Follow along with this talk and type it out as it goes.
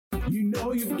You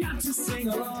know you've got to sing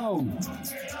along.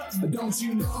 Don't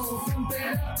you know?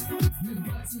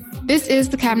 This is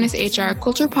the cavnessHR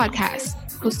Culture Podcast,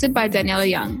 hosted by Daniela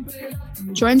Young.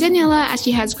 Join Daniela as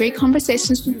she has great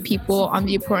conversations with people on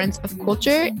the importance of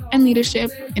culture and leadership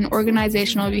in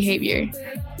organizational behavior.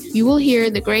 You will hear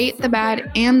the great, the bad,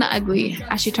 and the ugly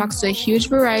as she talks to a huge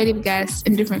variety of guests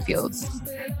in different fields.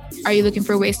 Are you looking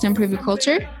for ways to improve your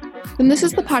culture? Then this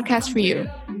is the podcast for you.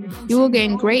 You will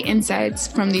gain great insights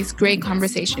from these great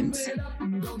conversations.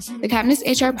 The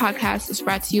cavnessHR podcast is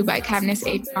brought to you by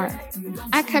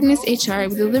cavnessHR. At cavnessHR,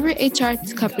 we deliver HR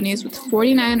to companies with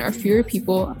 49 or fewer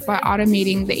people by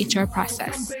automating the HR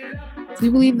process. We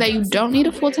believe that you don't need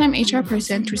a full-time HR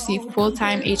person to receive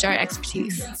full-time HR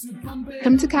expertise.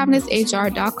 Come to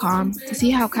cavnesshr.com to see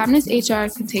how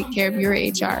cavnessHR can take care of your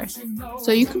HR,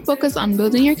 so you can focus on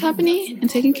building your company and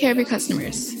taking care of your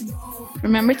customers.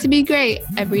 Remember to be great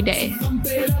every day.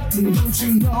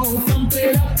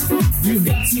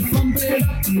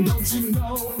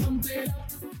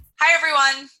 Hi,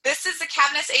 everyone. This is the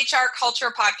cavnessHR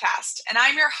Culture Podcast, and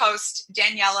I'm your host,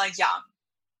 Daniela Young.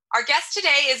 Our guest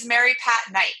today is Mary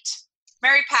Pat Knight.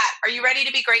 Mary Pat, are you ready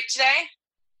to be great today?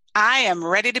 I am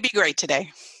ready to be great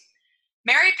today.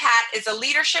 Mary Pat is a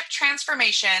leadership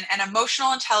transformation and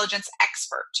emotional intelligence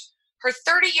expert. Her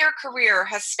 30-year career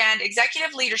has spanned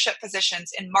executive leadership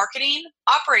positions in marketing,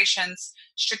 operations,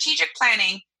 strategic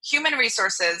planning, human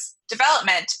resources,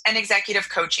 development, and executive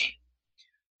coaching.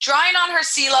 Drawing on her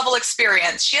C-level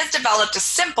experience, she has developed a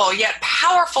simple yet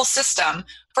powerful system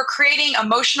for creating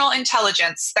emotional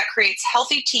intelligence that creates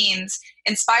healthy teams,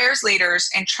 inspires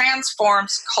leaders, and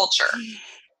transforms culture.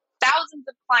 Thousands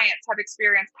of clients have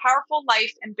experienced powerful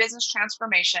life and business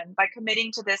transformation by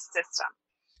committing to this system.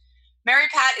 Mary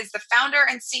Pat is the founder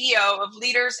and CEO of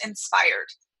Leaders Inspired,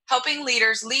 helping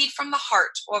leaders lead from the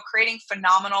heart while creating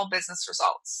phenomenal business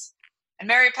results. And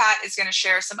Mary Pat is going to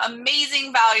share some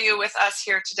amazing value with us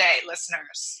here today,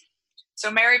 listeners. So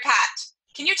Mary Pat,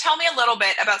 can you tell me a little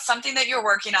bit about something that you're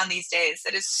working on these days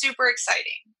that is super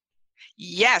exciting?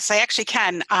 Yes, I actually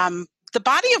can. The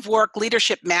body of work,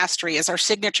 Leadership Mastery, is our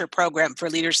signature program for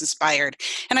Leaders Inspired.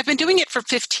 And I've been doing it for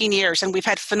 15 years, and we've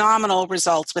had phenomenal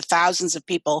results with thousands of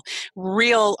people,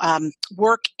 real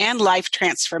work and life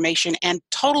transformation, and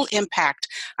total impact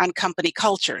on company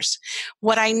cultures.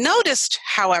 What I noticed,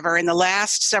 however, in the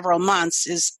last several months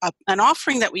is an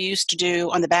offering that we used to do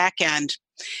on the back end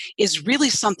is really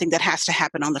something that has to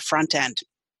happen on the front end.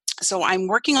 So I'm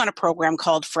working on a program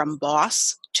called From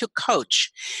Boss to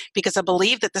Coach, because I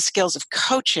believe that the skills of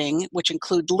coaching, which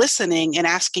include listening and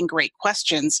asking great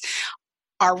questions,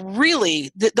 are really,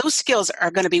 those skills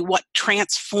are going to be what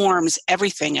transforms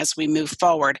everything as we move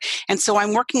forward. And so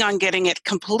I'm working on getting it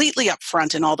completely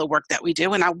upfront in all the work that we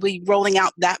do, and I'll be rolling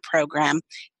out that program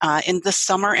in the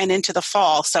summer and into the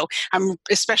fall. So I'm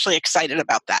especially excited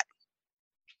about that.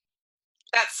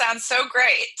 That sounds so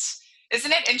great.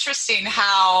 Isn't it interesting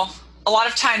how a lot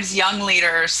of times young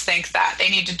leaders think that they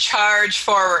need to charge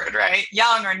forward, right?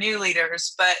 Young or new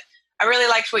leaders. But I really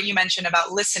liked what you mentioned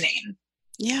about listening.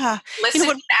 Yeah.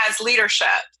 Listening as leadership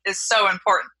is so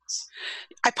important.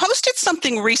 I posted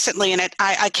something recently, and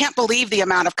I can't believe the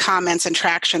amount of comments and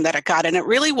traction that it got. And it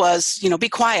really was, be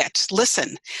quiet,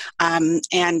 listen, and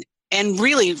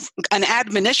really an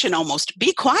admonition almost,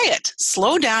 be quiet,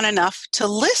 slow down enough to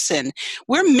listen.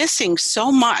 We're missing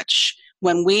so much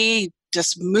when we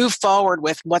just move forward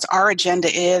with what our agenda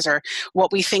is or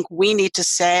what we think we need to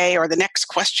say or the next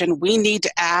question we need to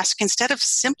ask instead of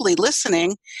simply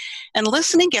listening. And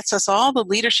listening gets us all the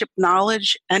leadership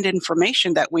knowledge and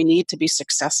information that we need to be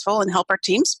successful and help our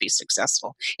teams be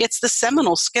successful. It's the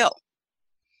seminal skill.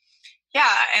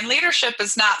 Yeah, and leadership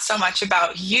is not so much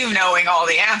about you knowing all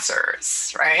the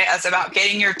answers, right? As about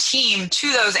getting your team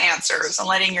to those answers and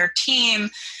letting your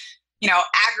team,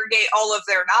 aggregate all of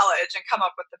their knowledge and come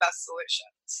up with the best solution.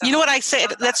 So, you know what I say?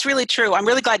 That's really true. I'm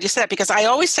really glad you said that, because I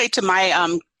always say to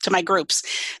my groups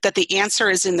that the answer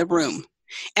is in the room.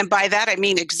 And by that, I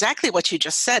mean exactly what you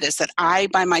just said, is that I,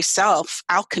 by myself,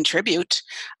 I'll contribute.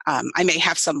 I may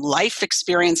have some life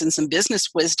experience and some business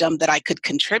wisdom that I could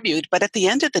contribute. But at the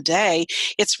end of the day,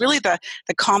 it's really the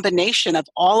combination of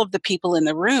all of the people in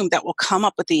the room that will come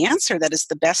up with the answer that is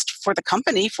the best for the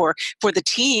company, for the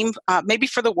team, maybe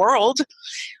for the world.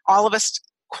 All of us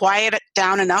quiet it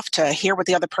down enough to hear what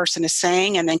the other person is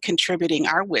saying and then contributing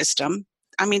our wisdom.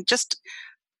 I mean, just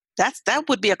that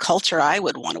would be a culture I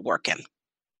would want to work in.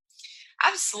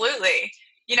 Absolutely.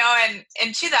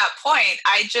 And to that point,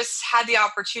 I just had the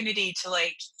opportunity to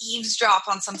eavesdrop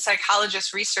on some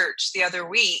psychologist research the other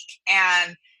week.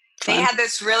 And they had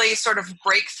this really sort of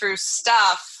breakthrough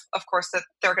stuff of course, that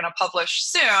they're going to publish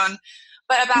soon,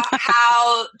 but about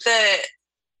how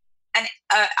an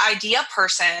idea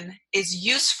person is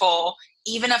useful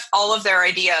even if all of their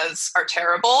ideas are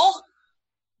terrible.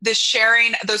 The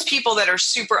sharing, those people that are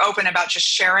super open about just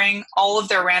sharing all of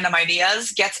their random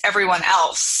ideas gets everyone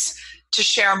else to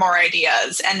share more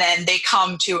ideas, and then they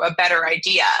come to a better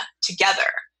idea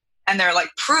together. And they're like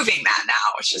proving that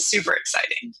now, which is super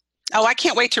exciting. Oh, I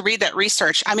can't wait to read that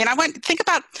research. I mean, I think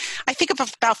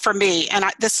about for me, and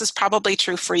this is probably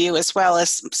true for you as well,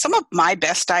 as some of my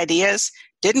best ideas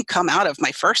didn't come out of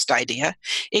my first idea.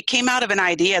 It came out of an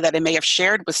idea that I may have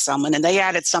shared with someone, and they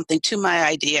added something to my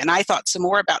idea, and I thought some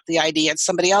more about the idea, and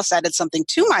somebody else added something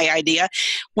to my idea,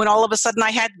 when all of a sudden I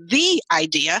had the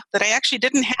idea that I actually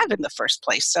didn't have in the first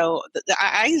place. So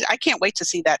I can't wait to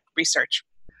see that research.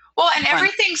 Well, and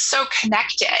everything's so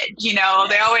connected, you know,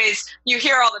 you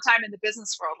hear all the time in the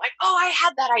business world, like, oh, I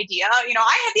had that idea. You know,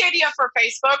 I had the idea for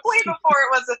Facebook way before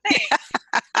it was a thing.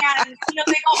 And, you know,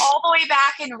 they go all the way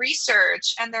back in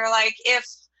research, and they're like, if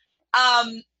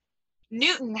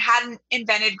Newton hadn't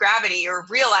invented gravity or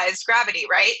realized gravity,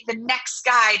 right, the next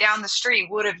guy down the street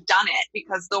would have done it,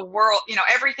 because the world, you know,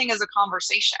 everything is a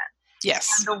conversation. Yes.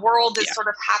 And the world is sort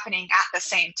of happening at the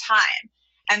same time.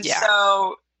 And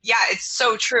so, yeah, it's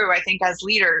so true. I think as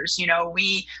leaders, you know,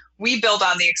 we build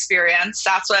on the experience.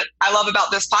 That's what I love about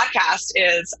this podcast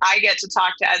is I get to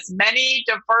talk to as many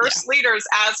diverse leaders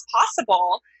as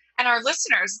possible. And our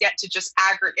listeners get to just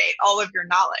aggregate all of your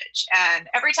knowledge. And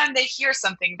every time they hear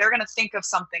something, they're going to think of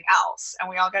something else. And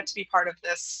we all get to be part of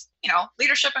this, you know,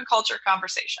 leadership and culture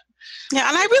conversation. Yeah,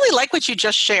 and I really like what you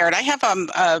just shared. I have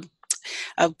a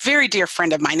very dear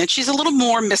friend of mine, and she's a little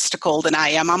more mystical than I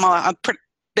am. I'm a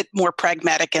bit more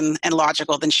pragmatic and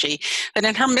logical than she. But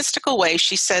in her mystical way,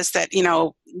 she says that, you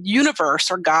know, universe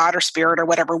or God or spirit or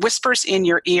whatever whispers in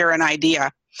your ear an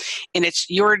idea. And it's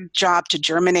your job to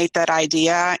germinate that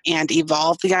idea and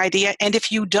evolve the idea. And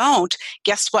if you don't,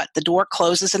 guess what? The door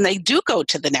closes and they do go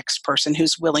to the next person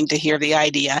who's willing to hear the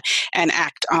idea and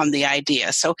act on the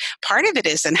idea. So part of it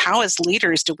is, and how as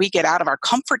leaders do we get out of our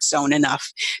comfort zone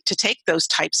enough to take those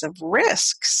types of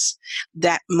risks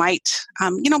that might,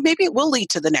 you know, maybe it will lead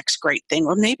to the next great thing,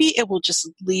 or maybe it will just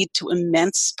lead to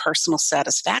immense personal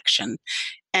satisfaction.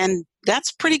 And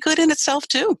that's pretty good in itself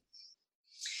too.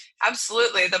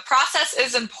 Absolutely. The process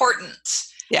is important.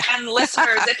 Yeah. And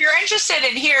listeners, if you're interested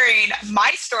in hearing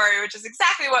my story, which is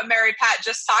exactly what Mary Pat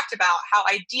just talked about, how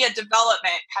idea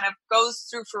development kind of goes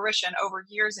through fruition over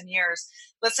years and years,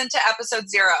 listen to episode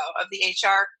 0 of the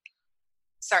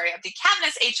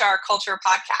Cavness HR Culture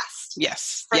Podcast.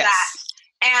 Yes. For that.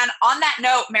 And on that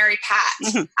note, Mary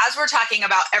Pat, as we're talking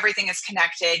about everything is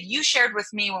connected, you shared with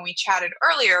me when we chatted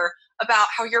earlier about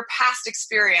how your past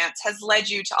experience has led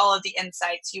you to all of the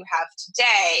insights you have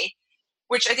today,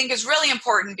 which I think is really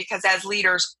important because as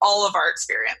leaders, all of our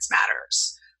experience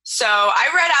matters. So I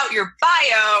read out your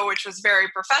bio, which was very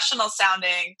professional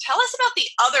sounding. Tell us about the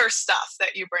other stuff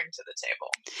that you bring to the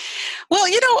table. Well,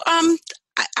 you know,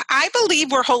 I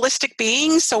believe we're holistic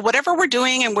beings, so whatever we're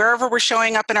doing and wherever we're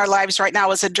showing up in our lives right now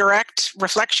is a direct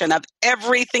reflection of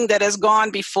everything that has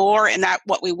gone before and that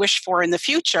what we wish for in the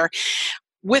future.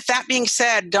 With that being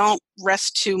said, don't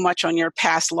rest too much on your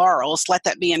past laurels. Let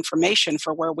that be information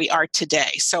for where we are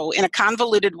today. So in a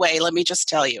convoluted way, let me just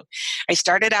tell you, I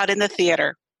started out in the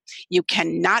theater. You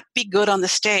cannot be good on the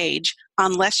stage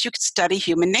unless you study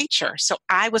human nature. So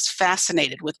I was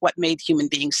fascinated with what made human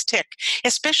beings tick,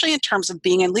 especially in terms of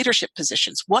being in leadership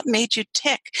positions. What made you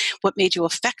tick? What made you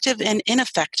effective and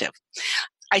ineffective?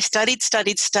 I studied.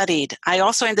 I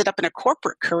also ended up in a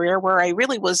corporate career where I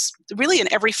really was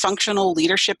in every functional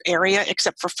leadership area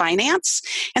except for finance.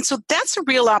 And so that's a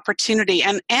real opportunity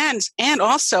and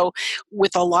also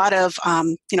with a lot of,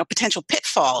 potential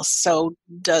pitfalls. So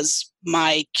does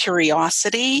my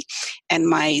curiosity and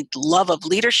my love of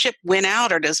leadership win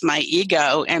out, or does my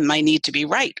ego and my need to be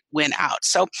right win out?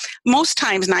 So most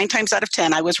times, 9 times out of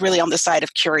 10, I was really on the side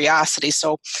of curiosity.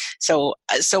 So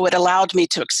it allowed me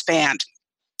to expand.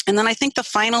 And then I think the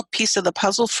final piece of the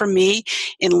puzzle for me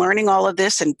in learning all of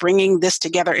this and bringing this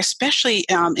together, especially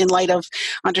in light of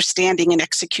understanding and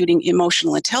executing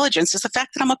emotional intelligence, is the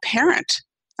fact that I'm a parent.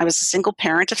 I was a single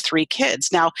parent of 3 kids.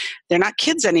 Now, they're not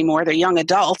kids anymore, they're young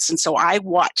adults. And so I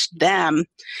watched them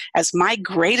as my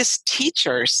greatest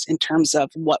teachers in terms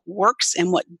of what works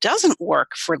and what doesn't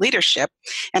work for leadership.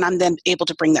 And I'm then able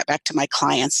to bring that back to my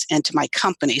clients and to my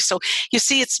company. So you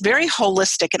see, it's very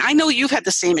holistic. And I know you've had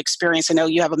the same experience. I know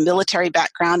you have a military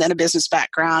background and a business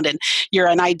background, and you're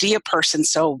an idea person.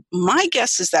 So my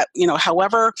guess is that,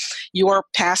 however your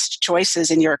past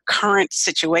choices in your current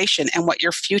situation and what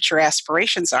your future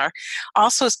aspirations intentions are,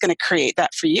 also is going to create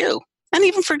that for you. And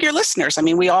even for your listeners. I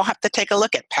mean, we all have to take a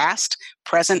look at past,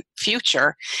 present,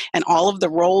 future, and all of the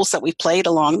roles that we played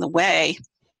along the way.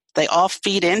 They all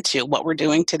feed into what we're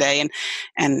doing today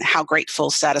and how grateful,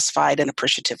 satisfied, and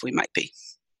appreciative we might be.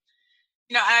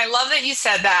 And I love that you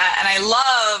said that. And I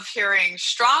love hearing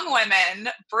strong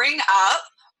women bring up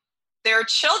their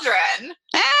children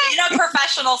in a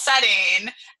professional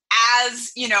setting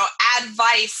as,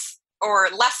 advice or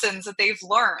lessons that they've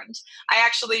learned. I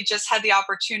actually just had the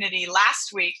opportunity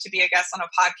last week to be a guest on a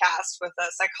podcast with a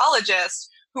psychologist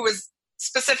who was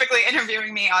specifically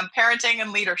interviewing me on parenting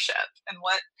and leadership and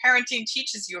what parenting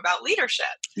teaches you about leadership.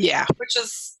 Yeah. Which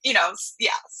is,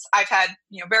 yes, I've had,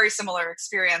 very similar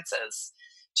experiences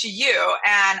to you.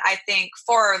 And I think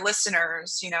for our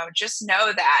listeners, just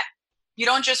know that you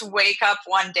don't just wake up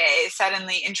one day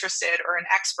suddenly interested or an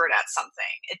expert at something.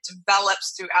 It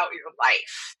develops throughout your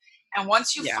life. And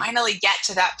once you finally get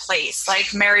to that place,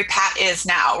 like Mary Pat is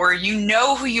now, where you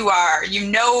know who you are, you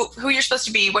know who you're supposed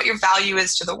to be, what your value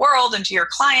is to the world and to your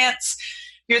clients,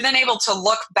 you're then able to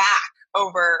look back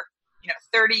over,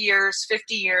 30 years,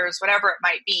 50 years, whatever it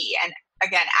might be, and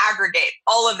again, aggregate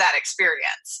all of that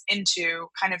experience into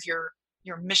kind of your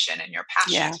mission and your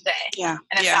passion today. Yeah.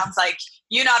 And it sounds like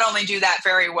you not only do that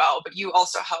very well, but you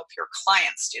also help your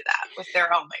clients do that with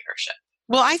their own leadership.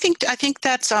 Well, I think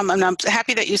that's, and I'm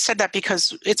happy that you said that,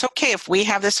 because it's okay if we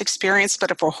have this experience, but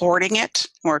if we're hoarding it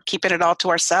or keeping it all to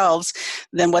ourselves,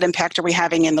 then what impact are we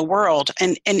having in the world?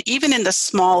 And even in the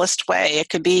smallest way, it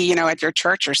could be, at your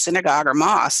church or synagogue or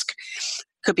mosque,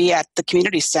 could be at the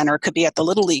community center, could be at the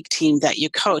Little League team that you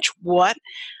coach. What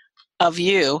of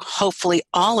you, hopefully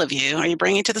all of you, are you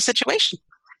bringing to the situation?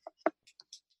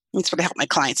 That's what I help my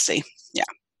clients see. Yeah.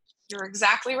 You're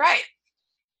exactly right.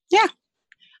 Yeah.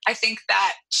 I think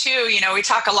that too, we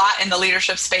talk a lot in the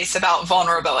leadership space about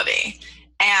vulnerability,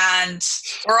 and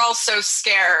we're all so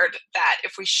scared that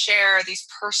if we share these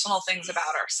personal things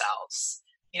about ourselves,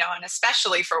 and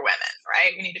especially for women,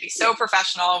 right? We need to be so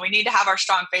professional. We need to have our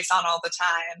strong face on all the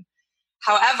time.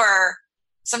 However,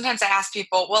 sometimes I ask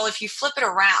people, well, if you flip it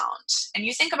around and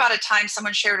you think about a time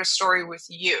someone shared a story with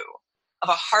you of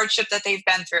a hardship that they've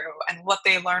been through and what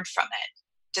they learned from it,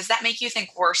 does that make you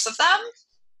think worse of them?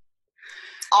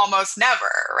 Almost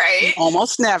never, right?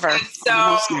 Almost never. And so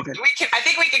I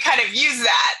think we can kind of use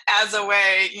that as a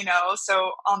way,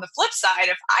 so on the flip side,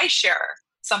 if I share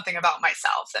something about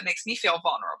myself that makes me feel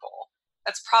vulnerable,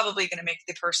 that's probably going to make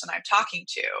the person I'm talking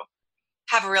to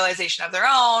have a realization of their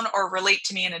own or relate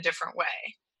to me in a different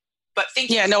way. But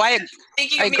thinking of me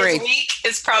as weak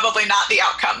is probably not the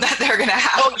outcome that they're going to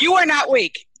have. Oh, you are not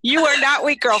weak. You are not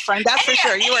weak, girlfriend. That's for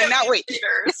sure. You are not weak.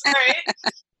 Right?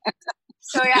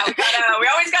 So yeah, we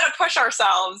always gotta push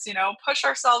ourselves,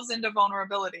 into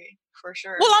vulnerability for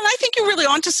sure. Well, and I think you're really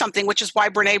onto something, which is why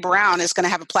Brene Brown is going to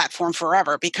have a platform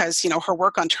forever, because, her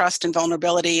work on trust and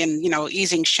vulnerability and,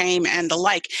 easing shame and the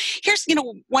like. Here's,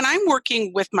 when I'm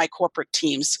working with my corporate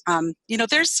teams,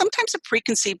 there's sometimes a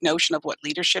preconceived notion of what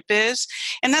leadership is.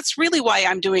 And that's really why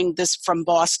I'm doing this From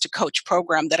Boss to Coach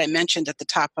program that I mentioned at the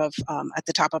top of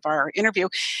our interview.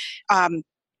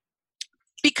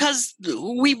 Because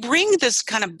we bring this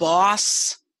kind of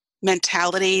boss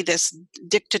mentality, this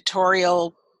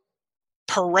dictatorial,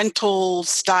 parental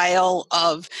style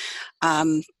of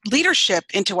leadership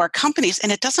into our companies,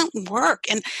 and it doesn't work.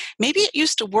 And maybe it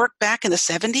used to work back in the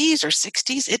 70s or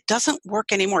 60s. It doesn't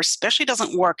work anymore, especially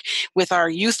doesn't work with our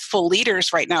youthful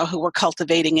leaders right now who we're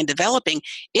cultivating and developing.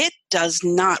 It does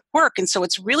not work. And so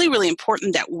it's really, really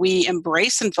important that we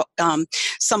embrace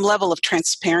some level of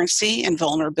transparency and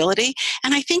vulnerability.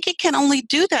 And I think it can only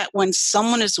do that when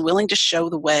someone is willing to show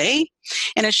the way.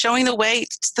 And in showing the way,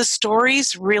 the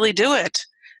stories really do it.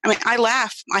 I mean, I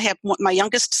laugh. My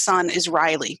youngest son is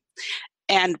Riley,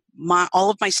 and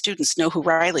all of my students know who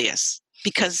Riley is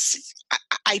because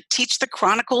I teach the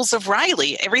chronicles of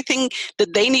Riley. Everything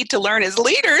that they need to learn as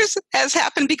leaders has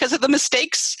happened because of the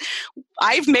mistakes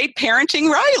I've made parenting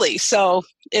Riley. So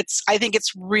I think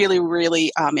it's really,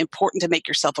 really important to make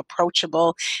yourself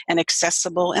approachable and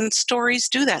accessible, and stories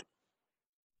do that.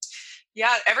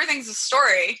 Yeah, everything's a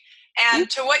story. And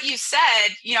to what you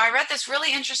said, I read this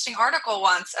really interesting article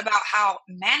once about how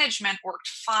management worked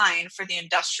fine for the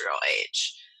industrial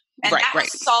age. And that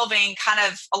was solving kind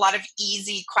of a lot of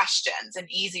easy questions and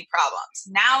easy problems.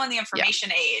 Now in the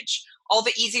information age, all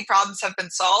the easy problems have been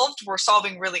solved. We're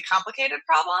solving really complicated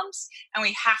problems, and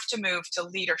we have to move to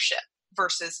leadership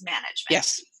versus management.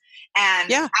 Yes.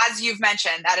 And as you've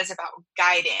mentioned, that is about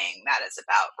guiding, that is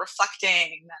about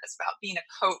reflecting, that is about being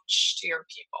a coach to your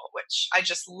people, which I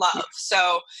just love.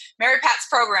 So Mary Pat's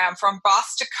program, From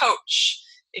Boss to Coach,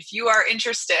 if you are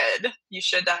interested, you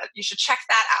should check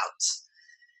that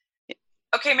out.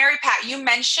 Okay, Mary Pat, you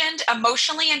mentioned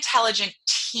emotionally intelligent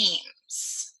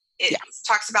teams. It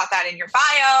talks about that in your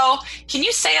bio. Can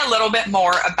you say a little bit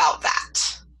more about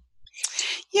that?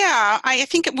 Yeah, I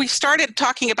think we started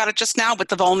talking about it just now with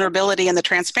the vulnerability and the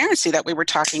transparency that we were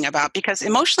talking about, because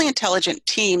emotionally intelligent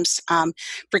teams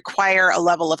require a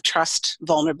level of trust,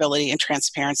 vulnerability, and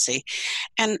transparency.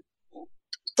 And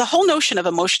the whole notion of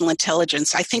emotional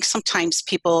intelligence, I think sometimes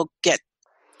people get,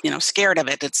 scared of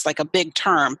it. It's like a big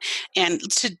term. And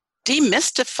to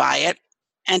demystify it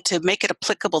and to make it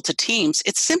applicable to teams,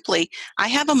 it's simply, I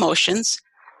have emotions,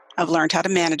 I've learned how to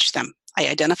manage them. I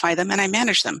identify them and I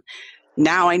manage them.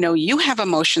 Now I know you have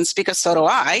emotions because so do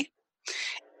I.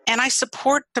 And I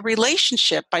support the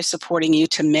relationship by supporting you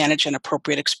to manage an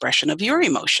appropriate expression of your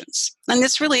emotions. And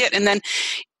that's really it. And then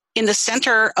in the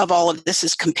center of all of this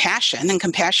is compassion. And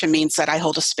compassion means that I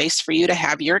hold a space for you to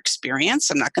have your experience.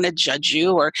 I'm not going to judge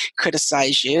you or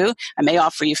criticize you. I may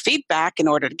offer you feedback in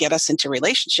order to get us into a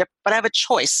relationship, but I have a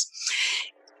choice.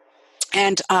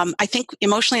 And I think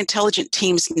emotionally intelligent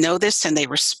teams know this and they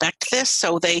respect this.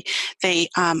 So they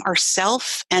are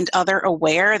self and other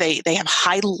aware. They have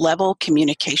high level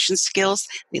communication skills.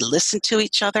 They listen to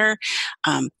each other.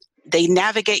 They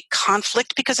navigate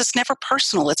conflict because it's never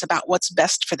personal. It's about what's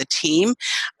best for the team.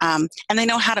 And they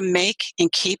know how to make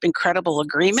and keep incredible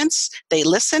agreements. They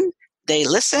listen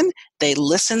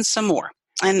some more.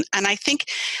 And I think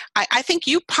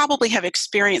you probably have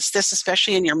experienced this,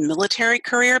 especially in your military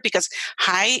career, because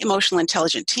high emotional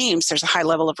intelligent teams, there's a high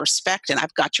level of respect and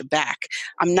I've got your back.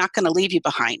 I'm not going to leave you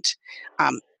behind.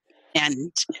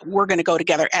 And we're going to go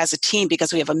together as a team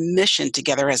because we have a mission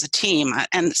together as a team.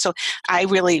 And so I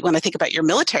really, when I think about your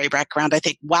military background, I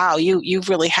think, wow, you've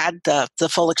really had the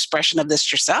full expression of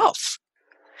this yourself.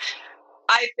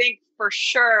 I think for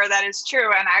sure that is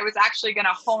true. And I was actually going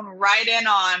to hone right in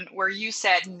on where you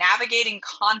said navigating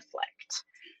conflict,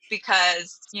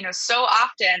 because, so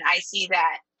often I see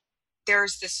that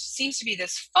seems to be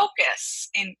this focus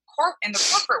in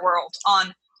the corporate world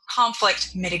on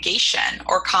conflict mitigation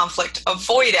or conflict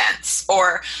avoidance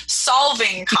or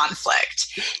solving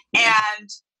conflict. And,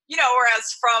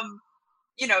 whereas from,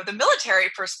 the military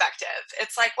perspective,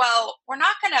 it's like, well, we're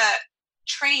not going to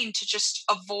train to just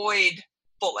avoid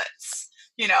bullets.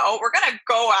 We're going to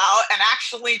go out and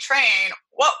actually train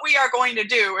what we are going to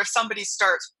do when somebody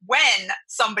starts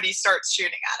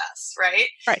shooting at us, right?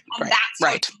 Right. And right,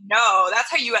 that's how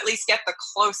that's how you at least get the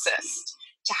closest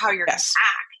to how you're going to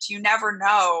act. You never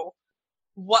know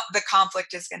what the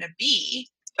conflict is going to be.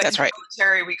 But that's in the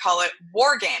military, we call it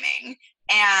wargaming.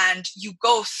 And you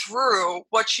go through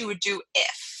what you would do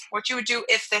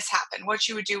if this happened, what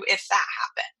you would do if that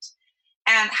happened.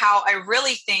 And how I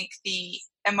really think the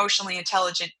emotionally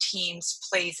intelligent teams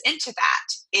plays into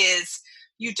that is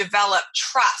you develop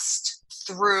trust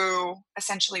through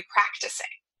essentially practicing,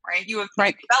 right? You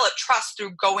develop trust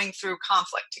through going through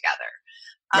conflict together.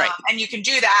 And you can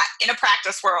do that in a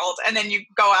practice world, and then you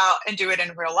go out and do it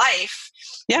in real life.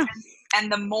 Yeah. And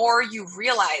the more you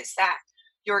realize that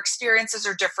your experiences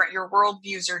are different, your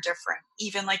worldviews are different,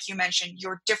 even like you mentioned,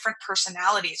 your different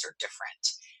personalities are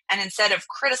different. And instead of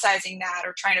criticizing that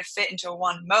or trying to fit into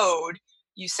one mode,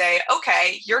 you say,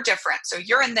 okay, you're different. So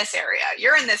you're in this area,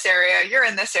 you're in this area, you're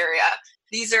in this area.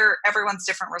 These are everyone's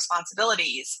different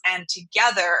responsibilities. And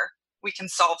together we can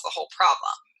solve the whole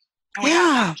problem. And we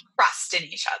have trust in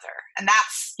each other. And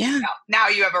that's, now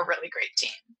you have a really great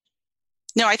team.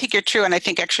 No, I think you're true. And I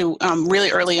think actually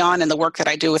really early on in the work that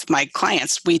I do with my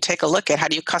clients, we take a look at how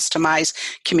do you customize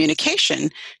communication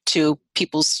to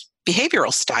people's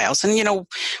behavioral styles. And,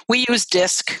 we use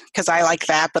DISC because I like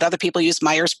that, but other people use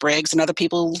Myers-Briggs and other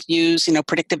people use,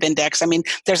 predictive index. I mean,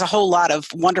 there's a whole lot of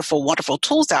wonderful, wonderful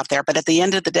tools out there. But at the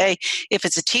end of the day, if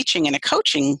it's a teaching and a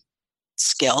coaching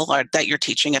skill or that you're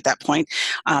teaching at that point,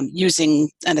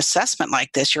 using an assessment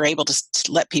like this, you're able to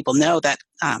let people know that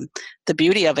the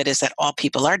beauty of it is that all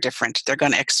people are different. They're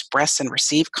going to express and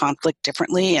receive conflict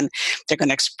differently, and they're going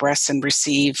to express and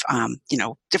receive,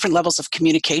 different levels of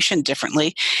communication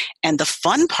differently. And the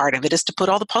fun part of it is to put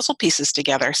all the puzzle pieces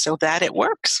together so that it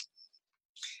works.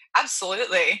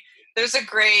 Absolutely. There's a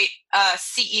great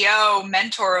CEO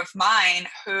mentor of mine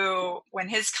who, when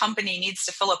his company needs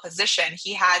to fill a position,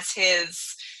 he has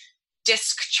his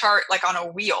DISC chart like on a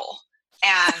wheel.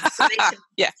 And so they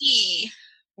can see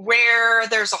where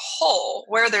there's a hole,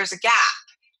 where there's a gap.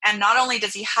 And not only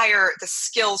does he hire the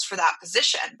skills for that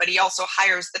position, but he also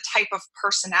hires the type of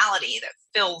personality that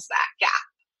fills that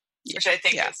gap, which I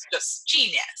think is just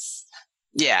genius.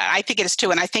 Yeah, I think it is too.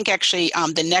 And I think actually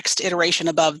the next iteration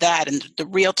above that and the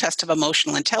real test of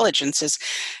emotional intelligence is,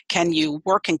 can you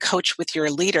work and coach with your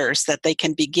leaders that they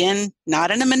can begin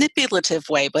not in a manipulative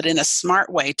way, but in a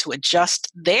smart way to adjust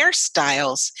their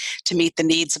styles to meet the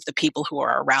needs of the people who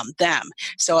are around them.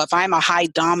 So if I'm a high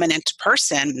dominant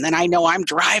person, then I know I'm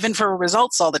driving for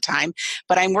results all the time,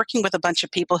 but I'm working with a bunch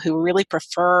of people who really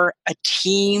prefer a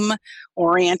team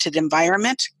oriented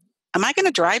environment. Am I going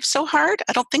to drive so hard?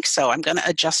 I don't think so. I'm going to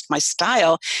adjust my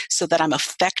style so that I'm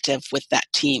effective with that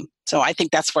team. So I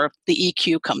think that's where the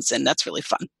EQ comes in. That's really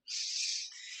fun.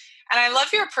 And I love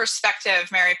your perspective,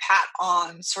 Mary Pat,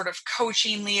 on sort of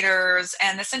coaching leaders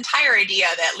and this entire idea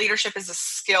that leadership is a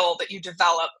skill that you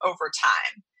develop over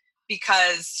time.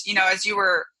 Because, as you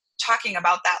were talking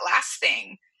about that last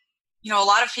thing, a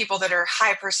lot of people that are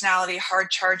high personality,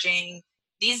 hard charging,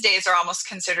 these days are almost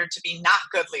considered to be not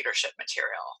good leadership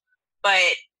material.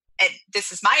 But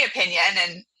this is my opinion,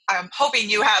 and I'm hoping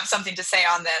you have something to say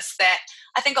on this, that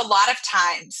I think a lot of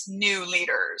times new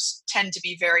leaders tend to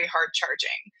be very hard charging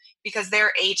because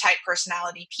they're A-type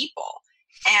personality people.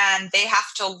 And they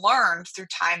have to learn through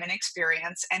time and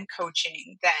experience and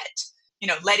coaching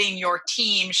that, letting your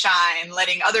team shine,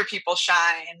 letting other people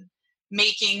shine,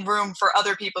 making room for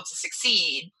other people to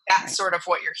succeed, that's sort of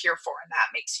what you're here for, and that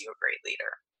makes you a great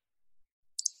leader.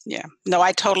 Yeah, no,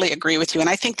 I totally agree with you. And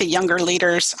I think the younger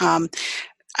leaders, I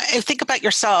think about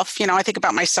yourself, I think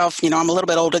about myself, I'm a little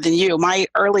bit older than you. My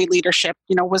early leadership,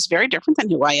 was very different than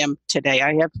who I am today.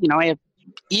 I have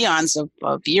eons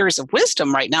of years of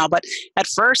wisdom right now, but at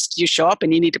first you show up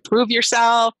and you need to prove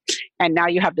yourself. And now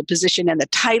you have the position and the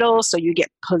title. So you get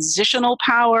positional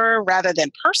power rather than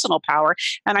personal power.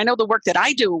 And I know the work that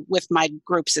I do with my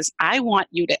groups is I want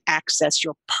you to access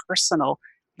your personal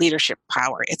leadership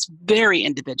power. It's very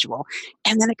individual.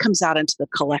 And then it comes out into the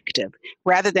collective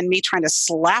rather than me trying to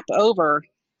slap over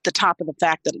the top of the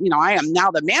fact that, I am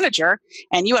now the manager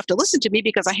and you have to listen to me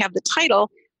because I have the title.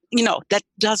 That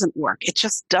doesn't work. It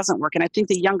just doesn't work. And I think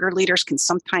the younger leaders can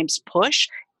sometimes push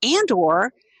and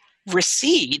or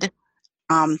recede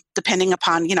depending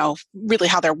upon, really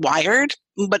how they're wired.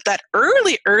 But that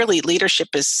early leadership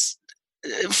is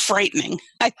frightening.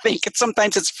 I think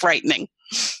sometimes it's frightening.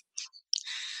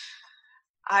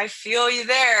 I feel you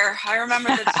there. I remember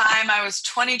the time I was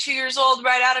 22 years old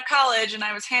right out of college and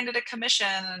I was handed a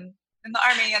commission in the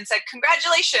Army and said,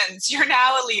 "Congratulations, you're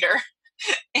now a leader."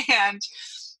 And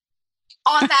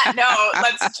on that note,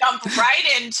 let's jump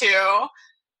right into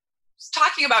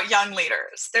talking about young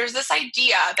leaders. There's this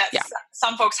idea that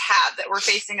some folks have that we're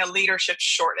facing a leadership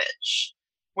shortage,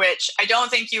 which I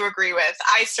don't think you agree with.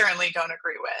 I certainly don't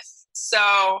agree with.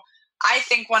 So I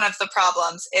think one of the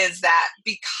problems is that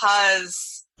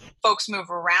because folks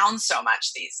move around so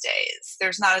much these days,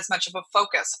 there's not as much of a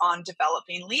focus on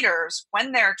developing leaders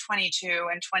when they're 22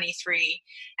 and 23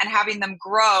 and having them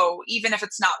grow, even if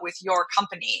it's not with your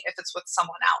company, if it's with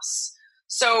someone else.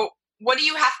 So what do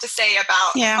you have to say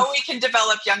about how we can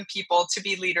develop young people to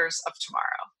be leaders of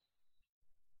tomorrow?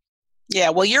 Yeah,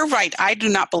 well, you're right. I do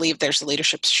not believe there's a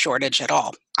leadership shortage at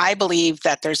all. I believe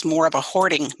that there's more of a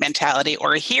hoarding mentality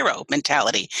or a hero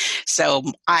mentality. So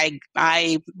I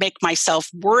make myself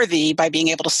worthy by being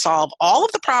able to solve all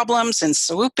of the problems and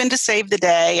swoop in to save the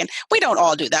day. And we don't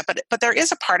all do that, but there is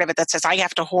a part of it that says I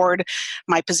have to hoard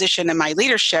my position and my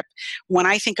leadership, when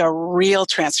I think a real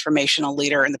transformational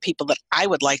leader and the people that I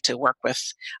would like to work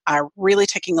with are really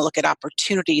taking a look at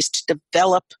opportunities to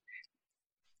develop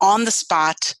on the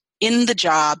spot, in the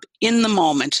job, in the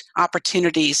moment,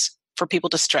 opportunities for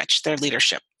people to stretch their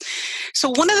leadership.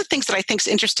 So one of the things that I think is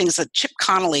interesting is that Chip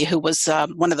Connolly, who was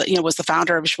was the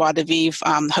founder of Joie de Vivre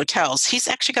hotels. He's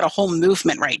actually got a whole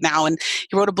movement right now, and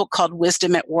he wrote a book called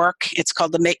Wisdom at Work. It's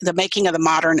called The Making of the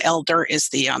Modern Elder is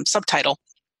the subtitle.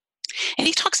 And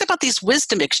he talks about these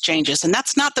wisdom exchanges, and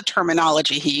that's not the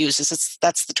terminology he uses.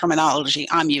 That's the terminology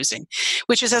I'm using,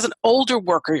 which is as an older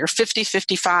worker, you're 50,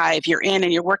 55, you're in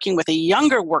and you're working with a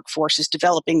younger workforce who's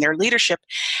developing their leadership.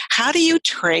 How do you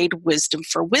trade wisdom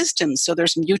for wisdom so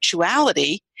there's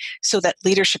mutuality so that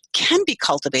leadership can be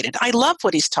cultivated? I love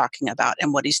what he's talking about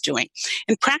and what he's doing.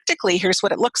 And practically, here's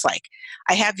what it looks like.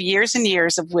 I have years and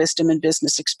years of wisdom and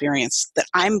business experience that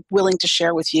I'm willing to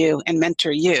share with you and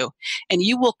mentor you, and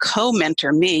you will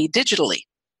co-mentor me digitally,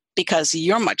 because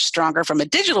you're much stronger from a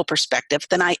digital perspective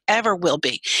than I ever will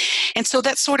be. And so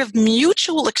that sort of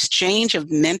mutual exchange of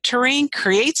mentoring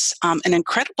creates an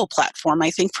incredible platform,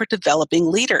 I think, for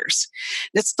developing leaders.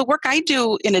 It's the work I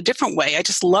do in a different way. I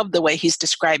just love the way he's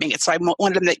describing it. So I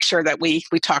wanted to make sure that we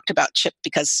talked about Chip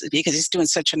because he's doing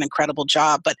such an incredible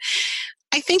job. But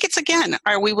I think it's, again,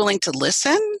 are we willing to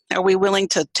listen? Are we willing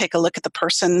to take a look at the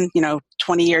person,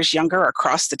 20 years younger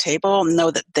across the table and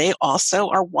know that they also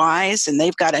are wise and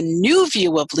they've got a new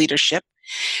view of leadership,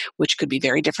 which could be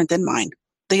very different than mine.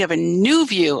 They have a new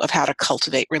view of how to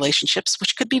cultivate relationships,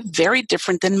 which could be very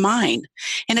different than mine.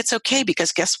 And it's okay,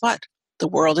 because guess what? The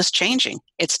world is changing.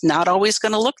 It's not always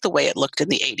going to look the way it looked in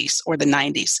the 80s or the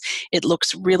 90s. It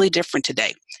looks really different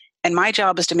today. And my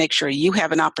job is to make sure you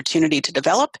have an opportunity to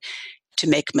develop, to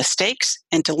make mistakes,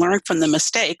 and to learn from the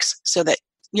mistakes so that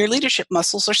your leadership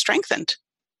muscles are strengthened.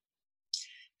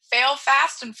 Fail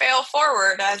fast and fail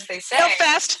forward, as they say. Fail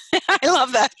fast. I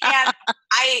love that. And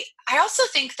I also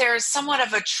think there's somewhat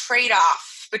of a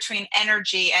trade-off between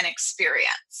energy and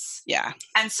experience. Yeah.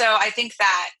 And so I think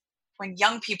that when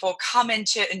young people come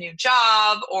into a new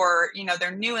job or,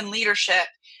 they're new in leadership,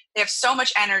 they have so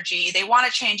much energy. They want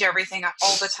to change everything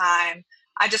all the time.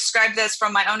 I describe this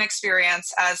from my own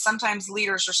experience as sometimes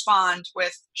leaders respond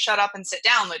with, "Shut up and sit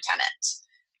down, Lieutenant."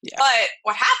 Yeah. But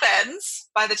what happens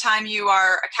by the time you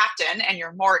are a captain and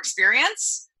you're more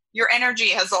experienced, your energy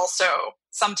has also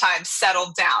sometimes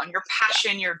settled down. Your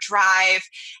passion, your drive,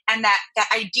 and that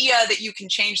idea that you can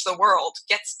change the world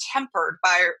gets tempered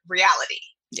by reality.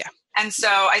 Yeah. And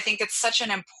so I think it's such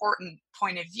an important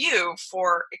point of view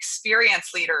for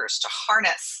experienced leaders to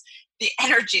harness the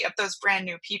energy of those brand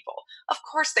new people. Of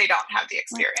course, they don't have the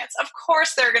experience. Of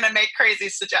course, they're going to make crazy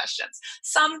suggestions.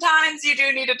 Sometimes you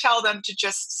do need to tell them to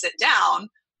just sit down,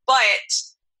 but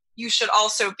you should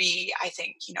also be, I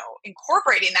think,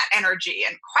 incorporating that energy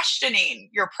and questioning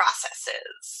your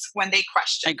processes when they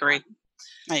question.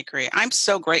 I agree. I'm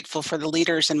so grateful for the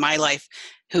leaders in my life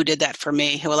who did that for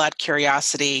me, who allowed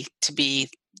curiosity to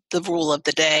be the rule of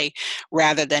the day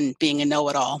rather than being a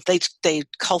know-it-all. They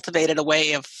cultivated a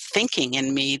way of thinking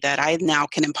in me that I now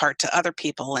can impart to other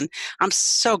people. And I'm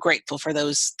so grateful for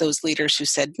those leaders who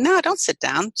said, "No, don't sit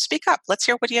down. Speak up. Let's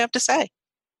hear what you have to say."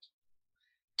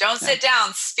 Don't sit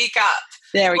down, speak up.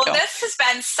 There we go. This has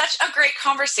been such a great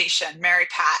conversation, Mary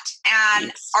Pat.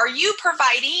 And Are you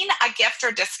providing a gift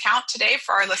or discount today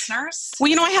for our listeners?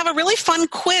 Well, I have a really fun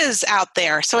quiz out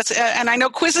there. So it's, and I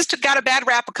know quizzes got a bad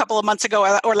rap a couple of months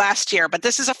ago or last year, but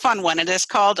this is a fun one. It is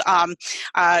called,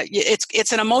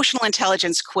 it's an emotional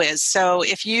intelligence quiz. So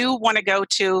if you want to go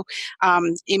to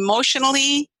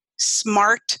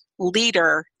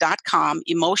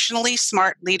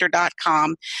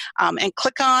emotionallysmartleader.com, and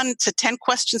click on to 10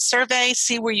 question survey,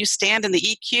 see where you stand in the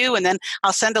EQ, and then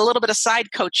I'll send a little bit of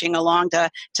side coaching along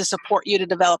to support you to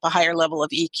develop a higher level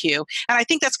of EQ. And I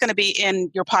think that's going to be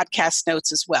in your podcast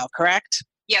notes as well, correct?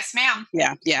 Yes, ma'am.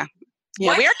 Yeah. We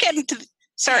are getting to,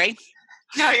 sorry.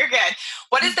 No, you're good.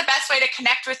 What is the best way to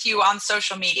connect with you on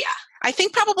social media? I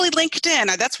think probably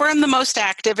LinkedIn. That's where I'm the most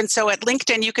active. And so at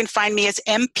LinkedIn, you can find me as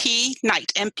MP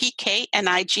Knight,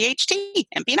 MPKNIGHT,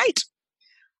 MP Knight.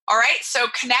 All right. So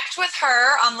connect with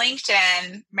her on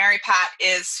LinkedIn. Mary Pat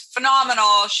is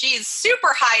phenomenal. She's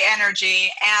super high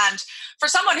energy. And for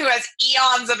someone who has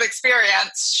eons of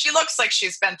experience, she looks like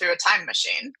she's been through a time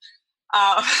machine.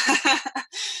 I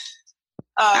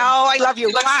love you.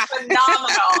 She looks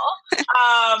phenomenal.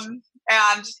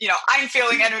 And, I'm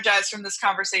feeling energized from this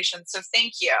conversation. So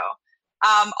thank you.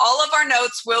 All of our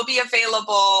notes will be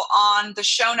available on the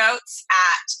show notes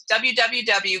at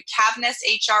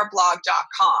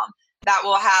www.cavnesshrblog.com. That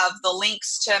will have the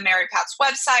links to Mary Pat's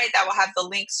website. That will have the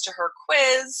links to her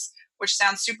quiz, which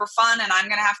sounds super fun and I'm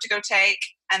going to have to go take.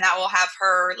 And that will have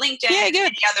her LinkedIn and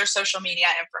any other social media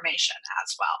information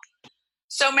as well.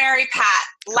 So Mary Pat,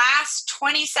 last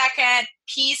 20-second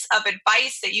piece of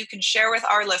advice that you can share with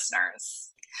our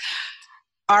listeners.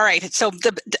 All right. So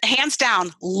hands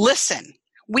down, listen.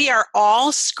 We are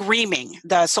all screaming.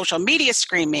 The social media is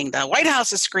screaming. The White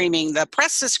House is screaming. The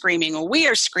press is screaming. We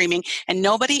are screaming. And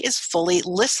nobody is fully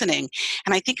listening.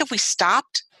 And I think if we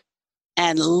stopped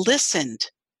and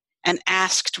listened and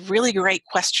asked really great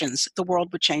questions, the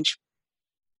world would change.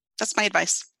 That's my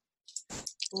advice.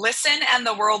 Listen and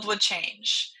the world would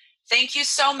change. Thank you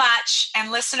so much.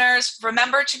 And listeners,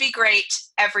 remember to be great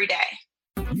every day.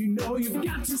 You know you've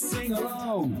got to sing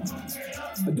along.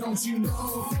 Don't you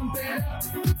know?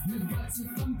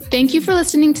 Thank you for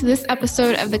listening to this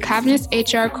episode of the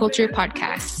cavnessHR Culture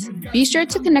Podcast. Be sure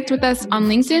to connect with us on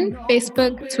LinkedIn,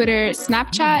 Facebook, Twitter,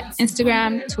 Snapchat,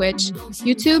 Instagram, Twitch,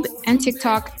 YouTube, and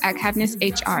TikTok at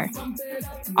cavnessHR.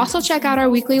 Also check out our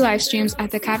weekly live streams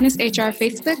at the cavnessHR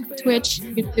Facebook, Twitch,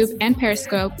 YouTube, and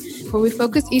Periscope, where we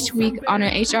focus each week on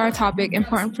an HR topic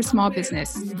important for small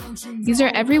business. These are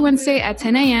every Wednesday at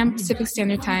 10 a.m. Pacific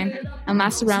Standard Time and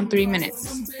last around 3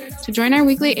 minutes. To join our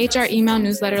weekly HR email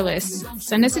newsletter list,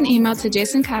 send us an email to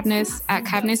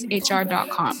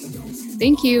jasoncavness@cavnesshr.com.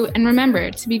 Thank you, and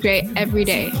remember to be great every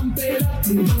day. Don't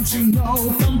you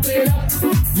know, pump it up.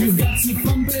 You got to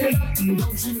pump it up.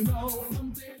 Don't you know?